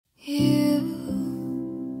You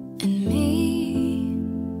and me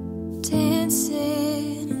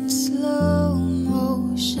dancing in slow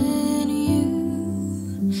motion.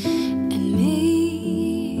 You and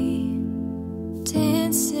me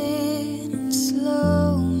dancing in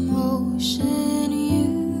slow motion. You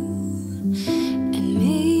and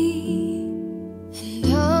me and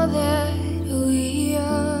all that we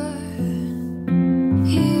are.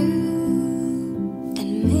 You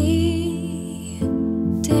and me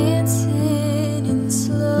dancing in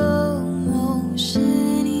slow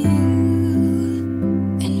motion. You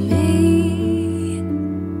and me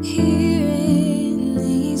here in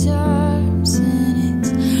these arms, and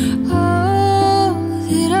it's all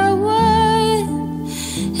that I want,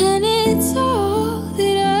 and it's all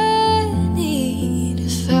that I need.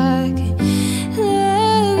 If I could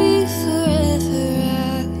love you forever,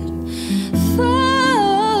 I would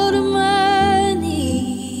fall to my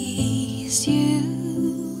knees. You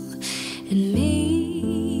and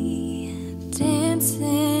me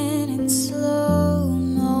dancing in slow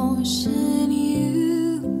motion.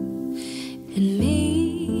 You and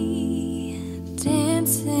me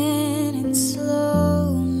dancing in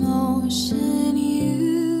slow motion.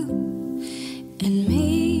 You and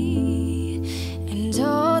me and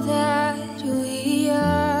all that we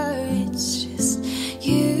are. It's just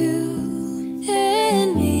you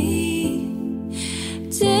and me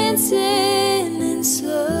dancing in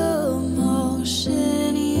slow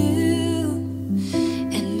motion. You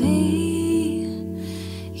and me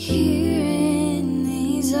here in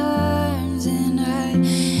these arms, and I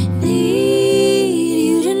need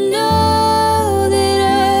you to know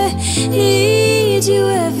that I need you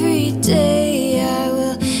every day. I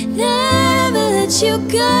will never let you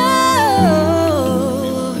go.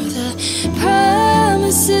 The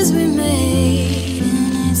promises we made,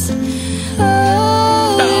 and it's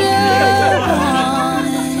all that I want,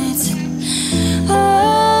 and it's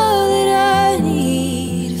all that I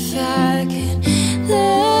need. If I could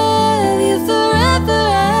love you forever, I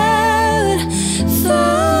would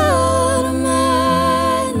fall to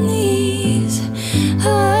my knees.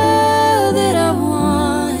 All that I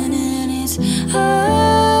want, and it's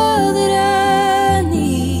all that I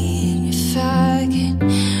need. If I could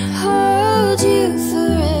hold you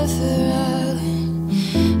forever, I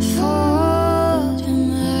would fall to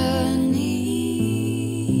my knees.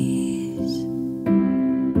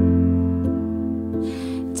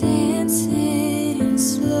 Dancing in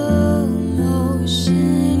slow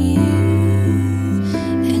motion. You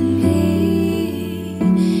and me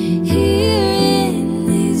here in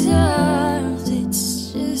these arms.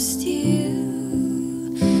 It's just you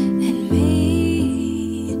and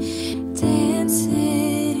me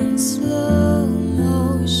dancing in slow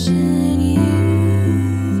motion. You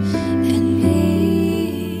and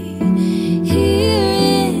me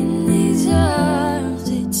here in these arms.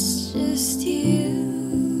 It's just you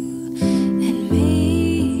and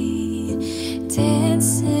me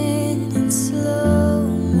dancing in slow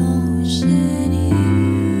motion. You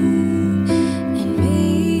and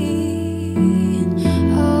me and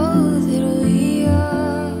all that we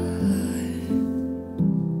are.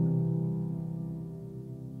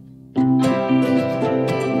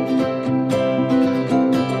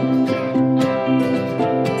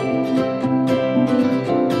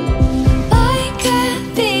 Like a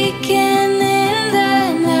beacon in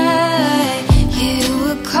the night, you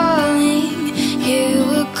were calling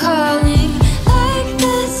like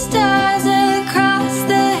the stars across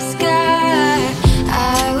the sky.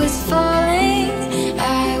 I was falling.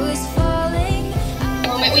 The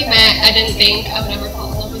moment we met, I didn't think I would ever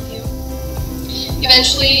fall in love with you.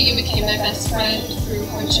 Eventually, you became my best friend through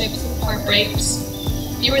hardships and heartbreaks.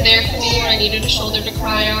 You were there for me when I needed a shoulder to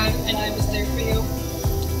cry on, and I was there for you.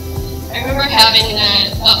 I remember having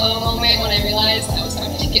that uh-oh moment when I realized I was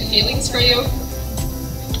starting to get feelings for you.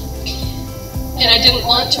 And I didn't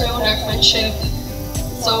want to ruin our friendship,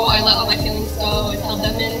 so I let all my feelings go and held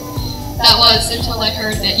them in. That was until I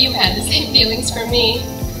heard that you had the same feelings for me.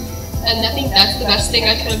 And I think that's the best thing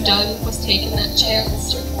I could have done, was taken that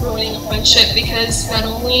chance of ruining a friendship, because not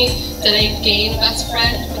only did I gain a best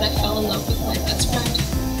friend, but I fell in love with my best friend.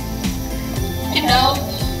 And now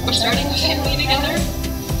we're starting a family together,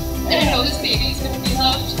 and I know this baby is going to be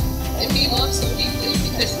loved, and be loved so deeply,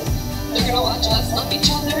 because they're going to watch us love each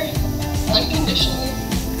other unconditionally.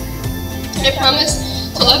 And I promise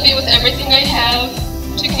to love you with everything I have,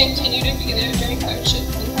 to continue to be there during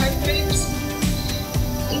hardships and heartbreaks.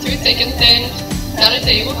 And through thick and thin, not a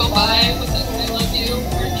day will go by without an I love you,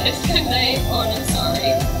 or a kiss goodnight, or an I'm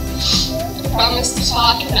sorry. I promise to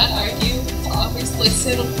talk and not argue, to always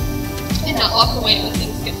listen, and not walk away when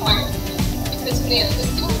things get hard, because in the end,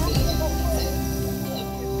 it's the only thing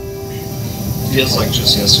feels like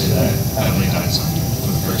just yesterday that I laid eyes on you for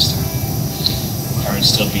the first time. My heart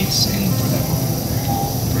still beats only for that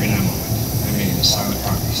moment. For in that moment, I made a silent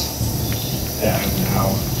promise that I will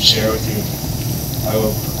now share with you. I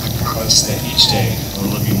promise that each day I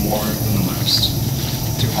will love you more than the last.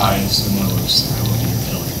 Through highs and lows, I will be your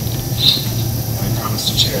pillar. I promise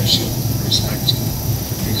to cherish you, respect you,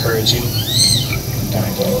 encourage you, and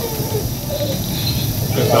guide you.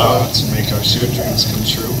 I vow to make our shared dreams come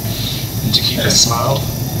true, and to keep a smile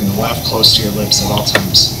and a laugh close to your lips at all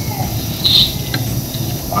times.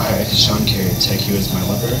 I, Shawn Kaetlyn, take you as my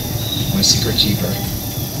lover, my secret keeper,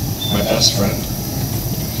 my best friend,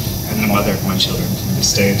 and the mother of my children from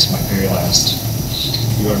this day to my very last.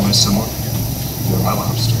 You are my summer, you are my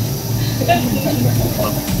lobster.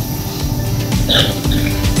 Love you.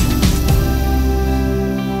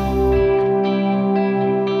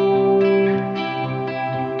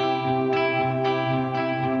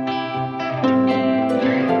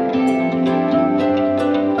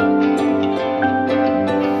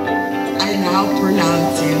 I now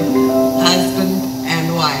pronounce you husband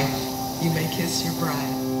and wife. You may kiss your bride.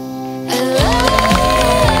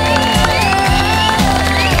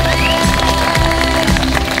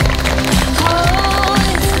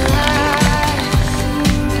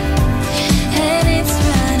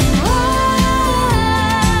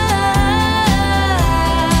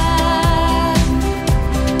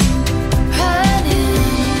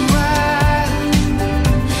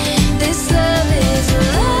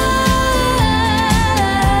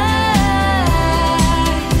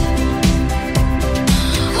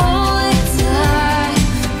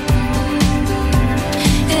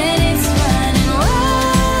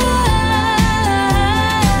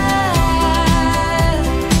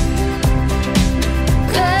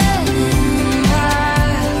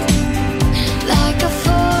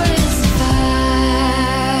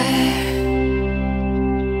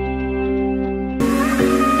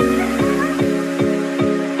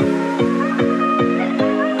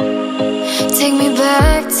 Take me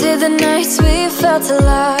back to the nights we felt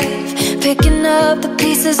alive, picking up the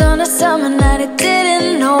pieces on a summer night. I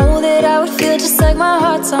didn't know that I would feel just like my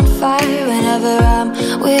heart's on fire whenever I'm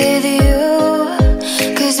with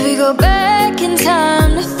you. Cause we go back in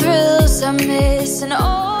time to thrills I miss and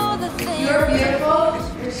all the things. You're beautiful,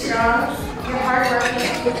 you're strong, you're hardworking,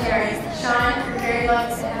 and you caring. Shawn, you're very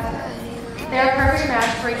loved to have. They are a perfect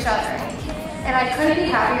match for each other, and I couldn't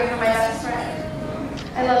be happier for my best friend.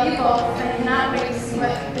 I love you both, and I cannot wait to see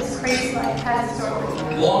what this crazy life has in store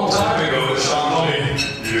for you. Long time ago, Shawn told me,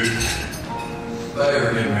 dude, if I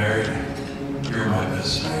ever get married, you're my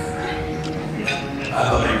best man. I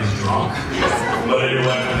thought he was drunk. But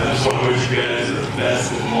anyway, I just want to wish you guys the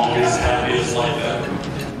best and longest, happiest life ever.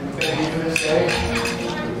 Thank you for this day.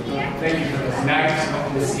 Thank you for this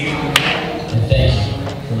night, this evening. And thank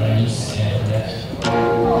you for my niece and nephew.